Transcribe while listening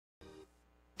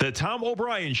The Tom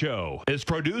O'Brien Show is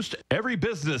produced every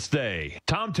business day.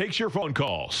 Tom takes your phone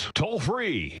calls toll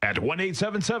free at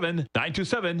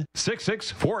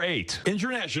 1-877-927-6648.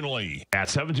 Internationally at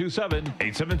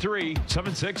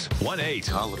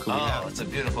 727-873-7618. Oh, look who we have. Oh, it's a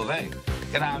beautiful day.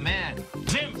 Got our man,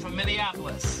 Jim from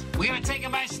Minneapolis. We're going to take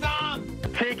it by storm.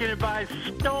 Taking it by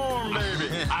storm, baby.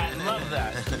 I love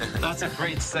that. That's a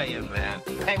great saying, man.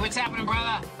 Hey, what's happening,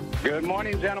 brother? Good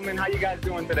morning, gentlemen. How you guys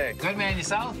doing today? Good, man.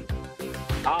 Yourself?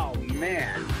 Oh,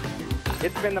 man.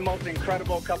 It's been the most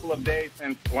incredible couple of days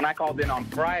since when I called in on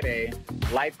Friday,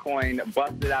 Litecoin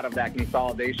busted out of that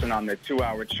consolidation on the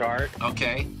 2-hour chart.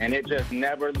 Okay. And it just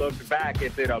never looked back.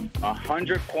 It did a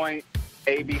 100-point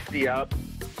ABC up,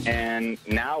 and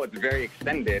now it's very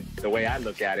extended the way I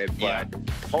look at it. But Yeah.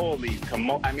 holy,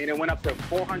 I mean, it went up to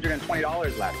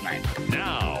 $420 last night.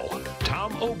 Now,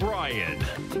 Tom O'Brien.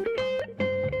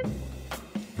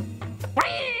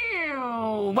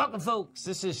 Welcome, folks.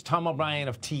 This is Tom O'Brien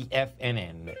of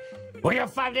TFNN. We go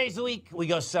 5 days a week. We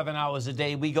go 7 hours a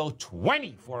day. We go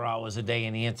 24 hours a day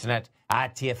on the internet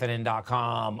at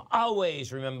TFNN.com.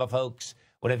 Always remember, folks,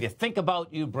 whatever you think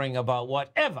about, you bring about.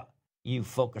 Whatever you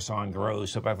focus on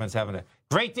grows. Hope everyone's having a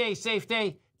great day, safe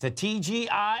day. It's a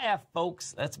TGIF,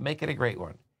 folks. Let's make it a great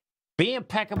one. Be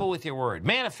impeccable with your word.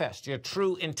 Manifest your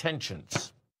true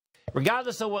intentions.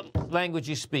 Regardless of what language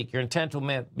you speak, your intent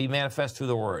will be manifest through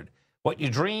the word. What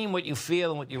you dream, what you feel,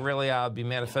 and what you really are will be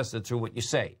manifested through what you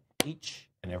say each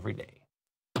and every day.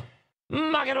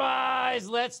 Market-wise,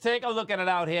 let's take a look at it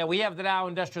out here. We have the Dow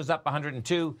Industrials up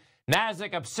 102,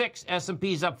 NASDAQ up 6,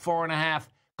 S&P's up 4.5,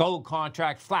 gold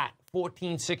contract flat,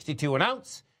 $14.62 an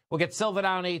ounce. We'll get silver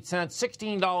down 8 cents,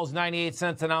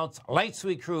 $16.98 an ounce. Light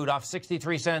sweet crude off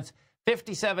 63 cents,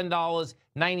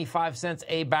 $57.95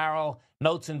 a barrel.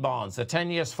 Notes and bonds. The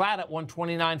 10 years flat at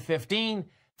 129.15.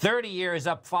 30 years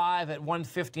up 5 at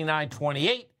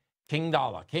 159.28. King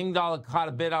dollar. King dollar caught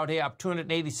a bid out here up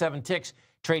 287 ticks,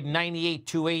 trading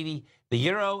 98.280. The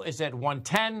euro is at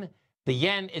 110. The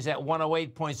yen is at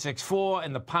 108.64,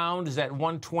 and the pound is at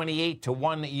 128 to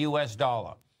 1 US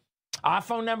dollar. Our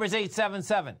phone number is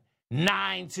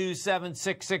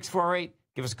 877-927-6648.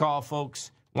 Give us a call, folks.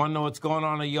 Want to know what's going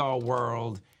on in your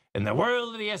world. In the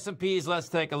world of the S&Ps, let's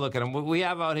take a look at them. What we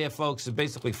have out here, folks, is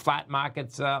basically flat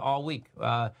markets all week.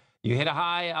 You hit a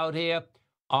high out here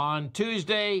on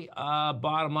Tuesday.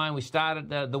 Bottom line, we started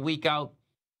the week out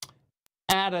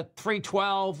at a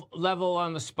 312 level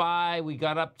on the SPY. We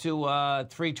got up to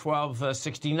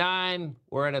 312.69.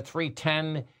 We're at a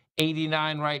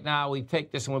 310.89 right now. We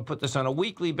take this and we put this on a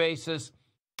weekly basis.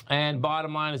 And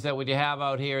bottom line is that what you have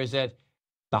out here is that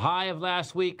the high of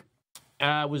last week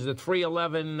was the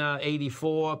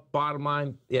 311.84. Bottom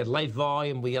line, you had light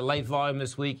volume. We get light volume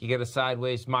this week. You get a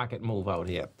sideways market move out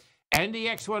here.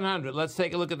 NDX 100. Let's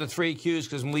take a look at the 3 Qs,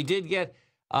 because we did get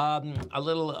a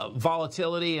little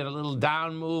volatility and a little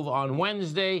down move on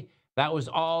Wednesday. That was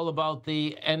all about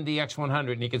the NDX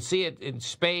 100. And you can see it in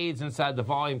spades inside the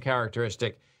volume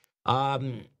characteristic.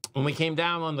 When we came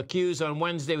down on the Qs on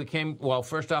Wednesday,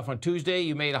 first off on Tuesday,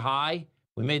 you made a high.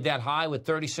 We made that high with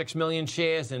 36 million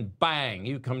shares, and bang,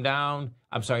 you come down.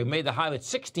 I'm sorry, we made the high with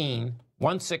 16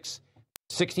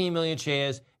 million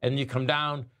shares, and you come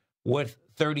down with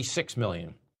 36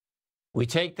 million. We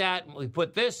take that, we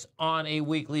put this on a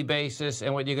weekly basis,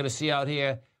 and what you're going to see out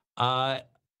here on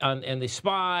the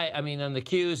SPY, on the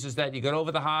Qs, is that you got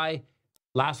over the high.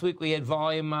 Last week we had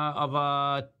volume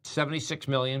of 76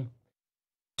 million.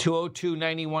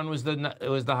 202.91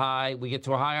 was the high. We get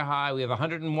to a higher high. We have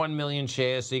 101 million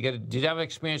shares. So you have an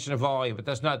expansion of volume, but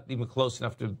that's not even close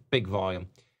enough to big volume.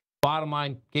 Bottom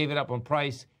line, gave it up on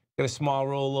price. Got a small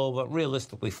rollover.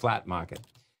 Realistically, flat market.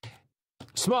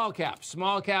 Small caps.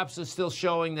 Small caps are still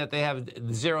showing that they have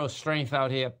zero strength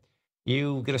out here.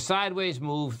 You get a sideways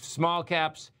move. Small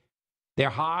caps,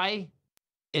 their high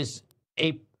is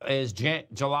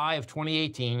July of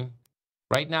 2018.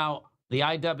 Right now, the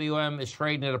IWM is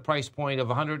trading at a price point of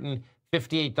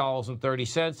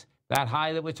 $158.30. That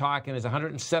high that we're talking is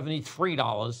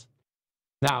 $173.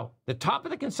 Now, the top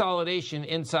of the consolidation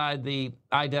inside the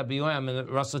IWM and the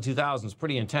Russell 2000 is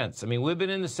pretty intense. We've been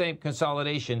in the same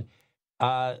consolidation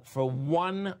for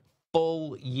 1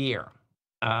 full year.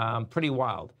 Pretty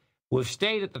wild. We've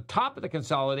stayed at the top of the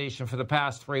consolidation for the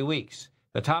past 3 weeks.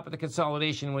 The top of the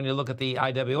consolidation, when you look at the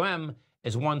IWM,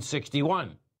 is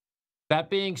 161. That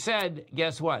being said,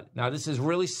 guess what? Now, this is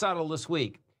really subtle this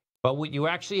week, but what you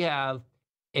actually have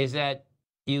is that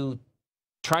you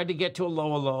tried to get to a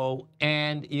lower low,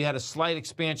 and you had a slight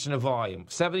expansion of volume.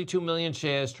 72 million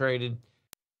shares traded.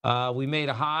 We made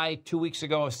a high 2 weeks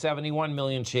ago of 71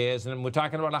 million shares, and we're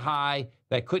talking about a high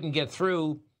that couldn't get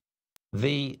through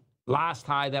the last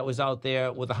high that was out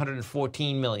there with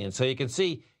 114 million. So you can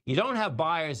see you don't have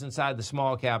buyers inside the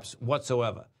small caps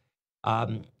whatsoever.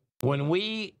 It's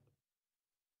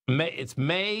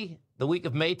May, the week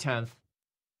of May 10th.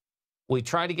 We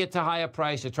try to get to higher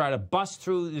price to try to bust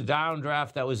through the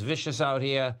downdraft that was vicious out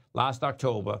here last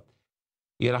October.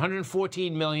 You had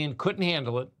 114 million, couldn't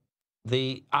handle it.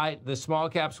 The small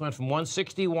caps went from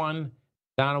 161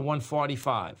 down to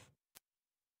 145.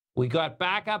 We got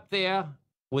back up there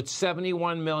with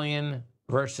 71 million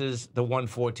versus the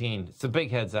 114. It's a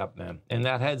big heads up, man. And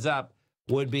that heads up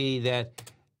would be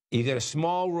that you get a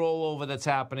small rollover that's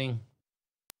happening.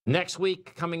 Next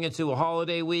week, coming into a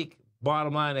holiday week,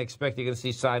 bottom line, I expect you're going to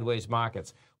see sideways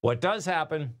markets. What does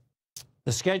happen,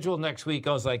 the schedule next week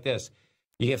goes like this.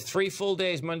 You have 3 full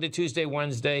days, Monday, Tuesday,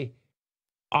 Wednesday,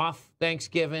 off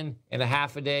Thanksgiving, and a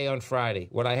half a day on Friday.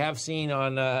 What I have seen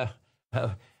on the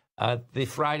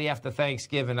Friday after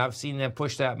Thanksgiving, I've seen them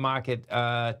push that market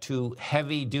to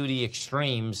heavy-duty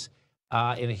extremes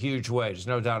in a huge way. There's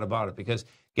no doubt about it, because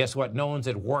guess what? No one's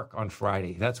at work on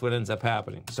Friday. That's what ends up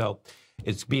happening. So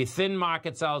it's be thin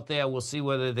markets out there. We'll see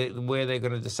where they're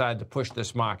going to decide to push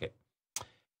this market.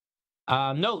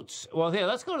 Notes. Well, here,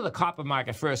 let's go to the copper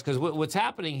market first, because what's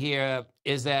happening here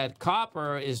is that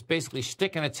copper is basically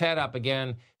sticking its head up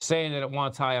again, saying that it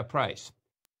wants higher price.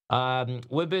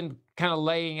 We've been kind of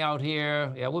laying out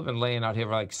here. Yeah, we've been laying out here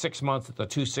for like 6 months at the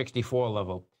 264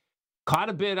 level. Caught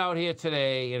a bid out here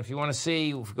today, and if you want to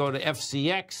see, go to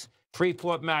FCX,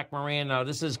 Freeport McMoran. Now,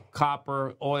 this is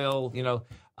copper, oil, you know,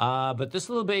 but this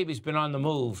little baby's been on the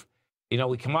move. You know,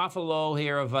 we come off a low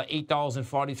here of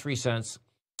 $8.43.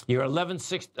 You're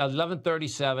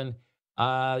 1137.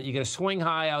 You get a swing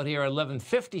high out here at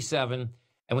 1157,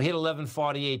 and we hit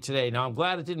 1148 today. Now, I'm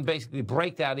glad it didn't basically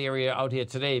break that area out here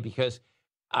today, because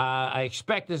I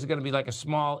expect this is going to be like a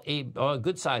small,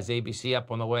 good-sized ABC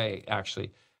up on the way,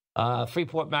 actually.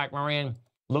 Freeport McMoran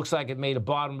looks like it made a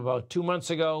bottom about 2 months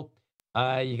ago.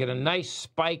 You get a nice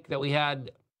spike that we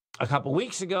had a couple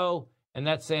weeks ago, and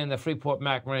that's saying that Freeport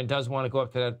McMoran does want to go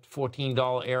up to that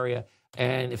 $14 area.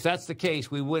 And if that's the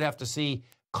case, we would have to see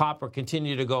copper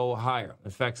continue to go higher.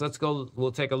 In fact,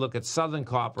 we'll take a look at Southern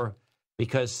Copper,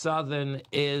 because Southern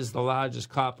is the largest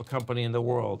copper company in the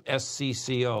world,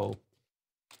 SCCO.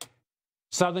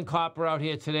 Southern Copper out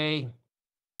here today,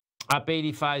 up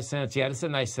 85 cents. Yeah, this is a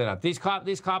nice setup. These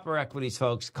copper equities,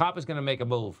 folks, copper's going to make a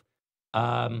move.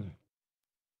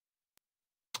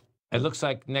 It looks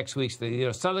like next week's,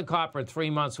 Southern Copper in 3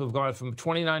 months, we've gone from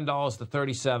 $29 to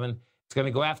 $37. It's going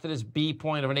to go after this B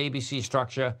point of an ABC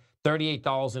structure,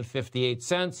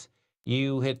 $38.58.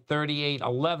 You hit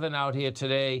 $38.11 out here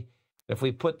today. If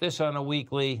we put this on a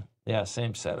weekly, yeah,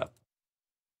 same setup.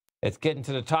 It's getting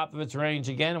to the top of its range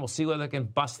again, and we'll see whether it can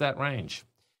bust that range.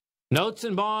 Notes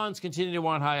and bonds continue to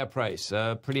want higher price.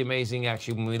 Pretty amazing,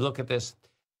 actually, when we look at this.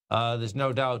 There's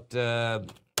no doubt,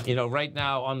 right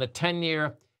now on the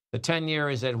 10-year, the 10-year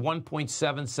is at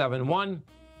 1.771.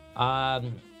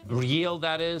 Yield,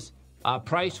 that is.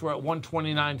 Price, we're at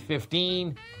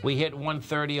 129.15. We hit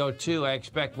 130.02. I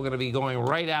expect we're going to be going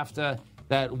right after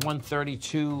that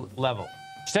 132 level.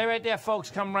 Stay right there, folks.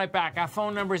 Come right back. Our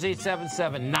phone number is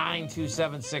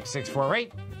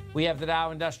 877-927-6648. We have the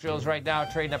Dow Industrials right now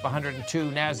trading up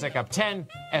 102. NASDAQ up 10.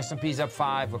 S&P's up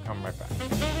 5. We'll come right back.